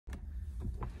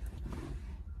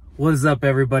What is up,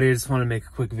 everybody? I just want to make a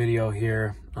quick video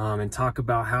here and talk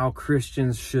about how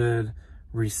Christians should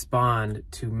respond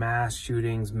to mass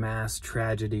shootings, mass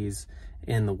tragedies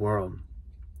in the world.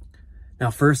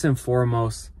 Now, first and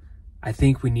foremost, I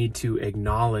think we need to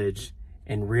acknowledge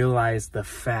and realize the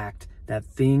fact that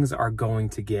things are going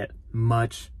to get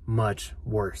much, much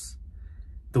worse.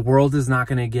 The world is not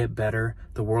going to get better.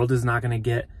 The world is not going to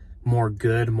get more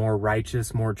good, more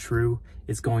righteous, more true.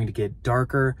 It's going to get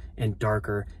darker and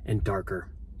darker and darker.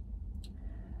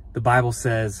 The Bible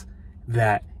says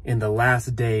that in the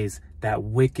last days, that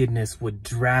wickedness would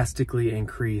drastically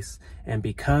increase. And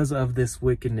because of this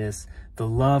wickedness, the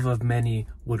love of many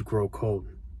would grow cold.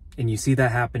 And you see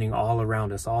that happening all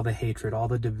around us, all the hatred, all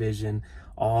the division,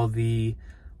 all the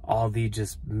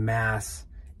just mass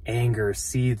anger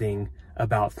seething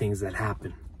about things that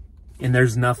happen. And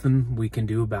there's nothing we can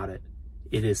do about it.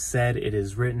 It is said, it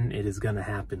is written, it is going to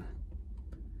happen.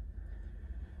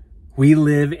 We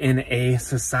live in a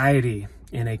society,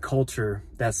 in a culture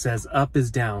that says up is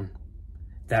down,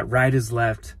 that right is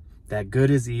left, that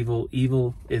good is evil,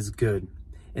 evil is good.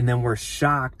 And then we're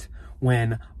shocked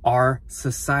when our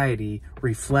society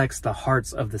reflects the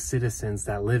hearts of the citizens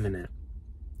that live in it.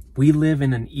 We live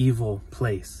in an evil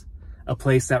place, a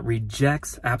place that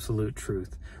rejects absolute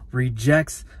truth,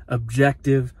 rejects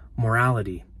objective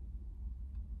morality.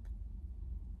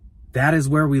 That is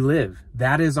where we live.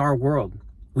 That is our world.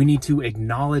 We need to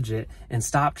acknowledge it and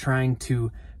stop trying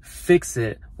to fix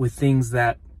it with things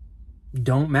that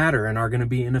don't matter and are going to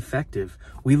be ineffective.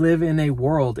 We live in a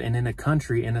world and in a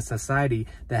country, in a society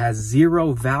that has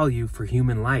zero value for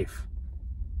human life.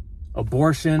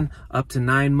 Abortion up to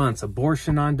 9 months,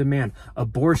 abortion on demand,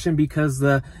 abortion because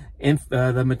the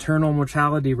maternal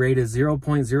mortality rate is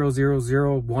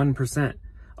 0.0001%.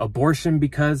 Abortion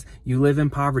because you live in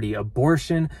poverty.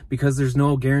 Abortion because there's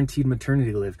no guaranteed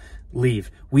maternity leave.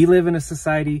 We live in a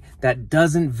society that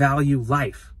doesn't value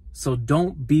life. So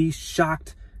don't be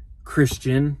shocked,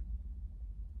 Christian,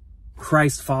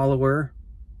 Christ follower.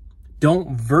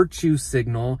 Don't virtue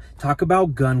signal, talk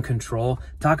about gun control,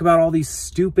 talk about all these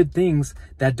stupid things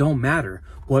that don't matter.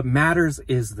 What matters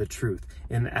is the truth.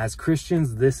 And as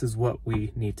Christians, this is what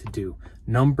we need to do.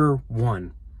 Number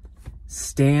one,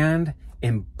 stand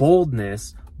in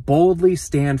boldness, boldly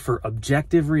stand for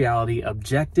objective reality,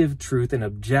 objective truth, and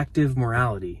objective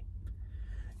morality.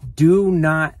 Do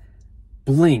not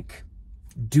blink.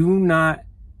 Do not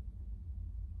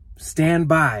stand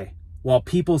by while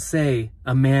people say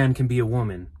a man can be a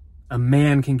woman, a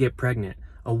man can get pregnant,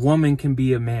 a woman can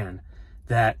be a man,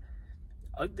 that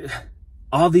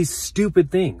all these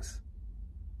stupid things.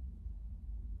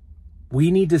 We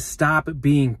need to stop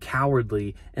being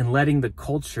cowardly and letting the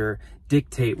culture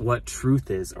dictate what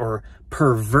truth is or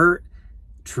pervert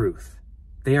truth.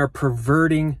 They are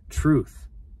perverting truth.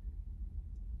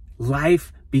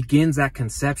 Life begins at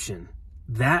conception.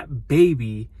 That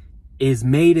baby is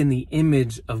made in the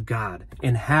image of God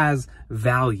and has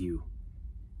value.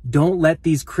 Don't let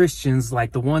these Christians,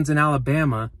 like the ones in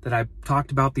Alabama that I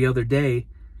talked about the other day,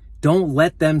 don't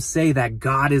let them say that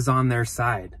God is on their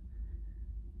side.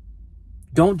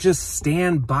 Don't just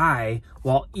stand by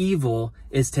while evil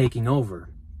is taking over.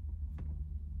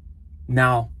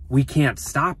 Now, we can't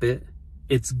stop it.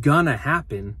 It's gonna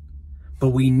happen. But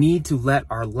we need to let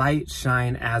our light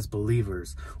shine as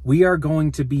believers. We are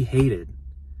going to be hated.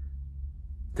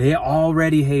 They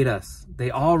already hate us.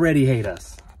 They already hate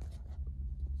us.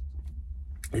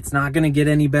 It's not going to get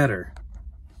any better.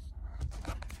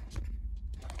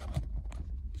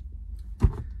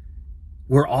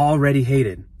 We're already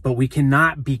hated, but we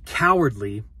cannot be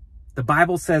cowardly. The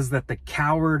Bible says that the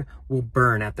coward will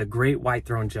burn at the great white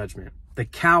throne judgment. The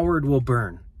coward will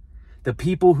burn. The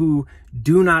people who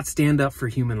do not stand up for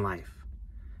human life.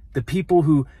 The people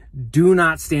who do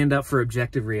not stand up for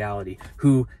objective reality,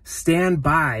 who stand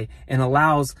by and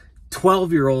allows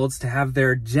 12-year-olds to have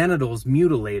their genitals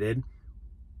mutilated.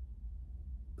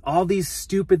 All these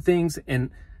stupid things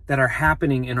that are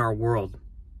happening in our world.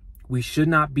 We should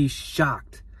not be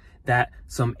shocked that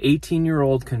some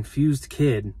 18-year-old confused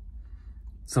kid,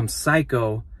 some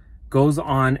psycho, goes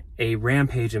on a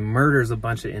rampage and murders a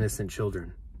bunch of innocent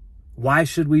children. Why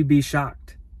should we be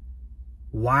shocked?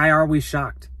 Why are we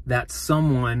shocked that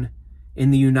someone in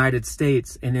the United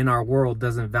States and in our world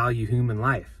doesn't value human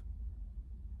life?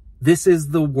 This is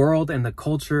the world and the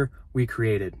culture we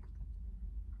created.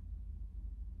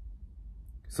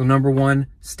 So number one,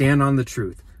 stand on the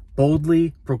truth.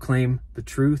 Boldly proclaim the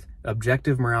truth,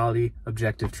 objective morality,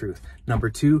 objective truth. Number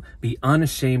two, be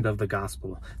unashamed of the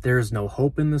gospel. There is no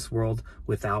hope in this world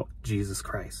without Jesus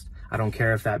Christ. I don't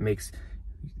care if that makes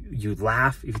you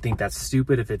laugh, if you think that's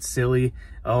stupid, if it's silly,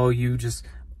 oh,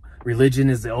 religion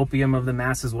is the opium of the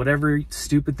masses, whatever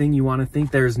stupid thing you want to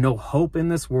think, there is no hope in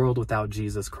this world without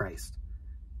Jesus Christ.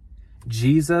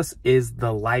 Jesus is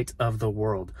the light of the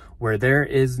world. Where there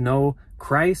is no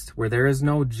Christ, where there is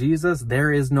no Jesus,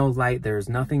 there is no light. There is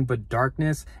nothing but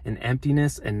darkness and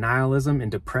emptiness and nihilism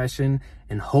and depression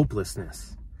and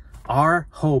hopelessness. Our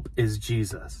hope is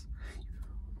Jesus.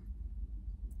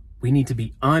 We need to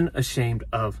be unashamed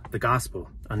of the gospel,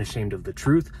 unashamed of the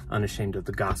truth, unashamed of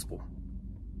the gospel.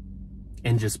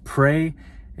 And just pray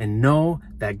and know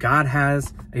that God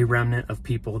has a remnant of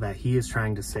people that he is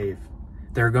trying to save.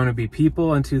 There are going to be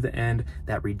people unto the end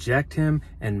that reject him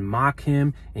and mock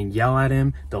him and yell at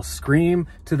him. They'll scream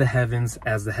to the heavens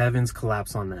as the heavens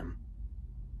collapse on them.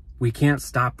 We can't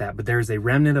stop that, but there's a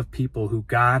remnant of people who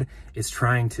God is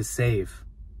trying to save.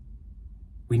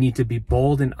 We need to be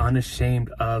bold and unashamed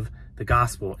of the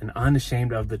gospel and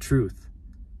unashamed of the truth.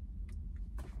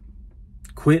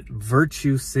 Quit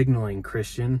virtue signaling,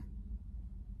 Christian.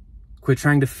 Quit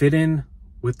trying to fit in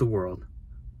with the world.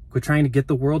 Quit trying to get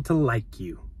the world to like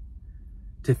you.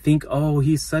 To think, oh,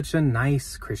 he's such a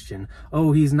nice Christian.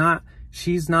 Oh,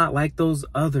 she's not like those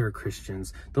other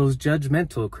Christians, those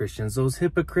judgmental Christians, those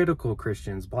hypocritical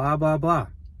Christians, blah, blah, blah.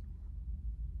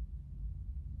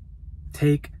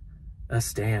 Take a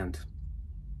stand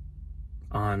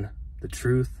on the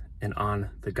truth and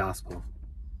on the gospel.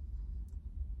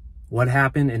 What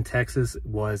happened in Texas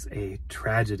was a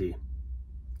tragedy.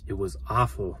 It was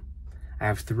awful. I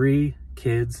have 3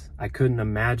 kids. I couldn't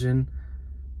imagine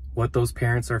what those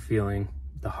parents are feeling,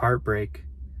 the heartbreak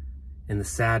and the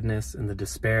sadness and the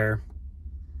despair.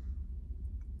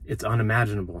 It's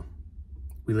unimaginable.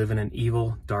 We live in an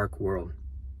evil, dark world,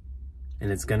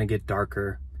 and it's going to get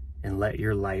darker, and let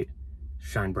your light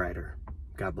shine brighter.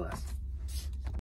 God bless.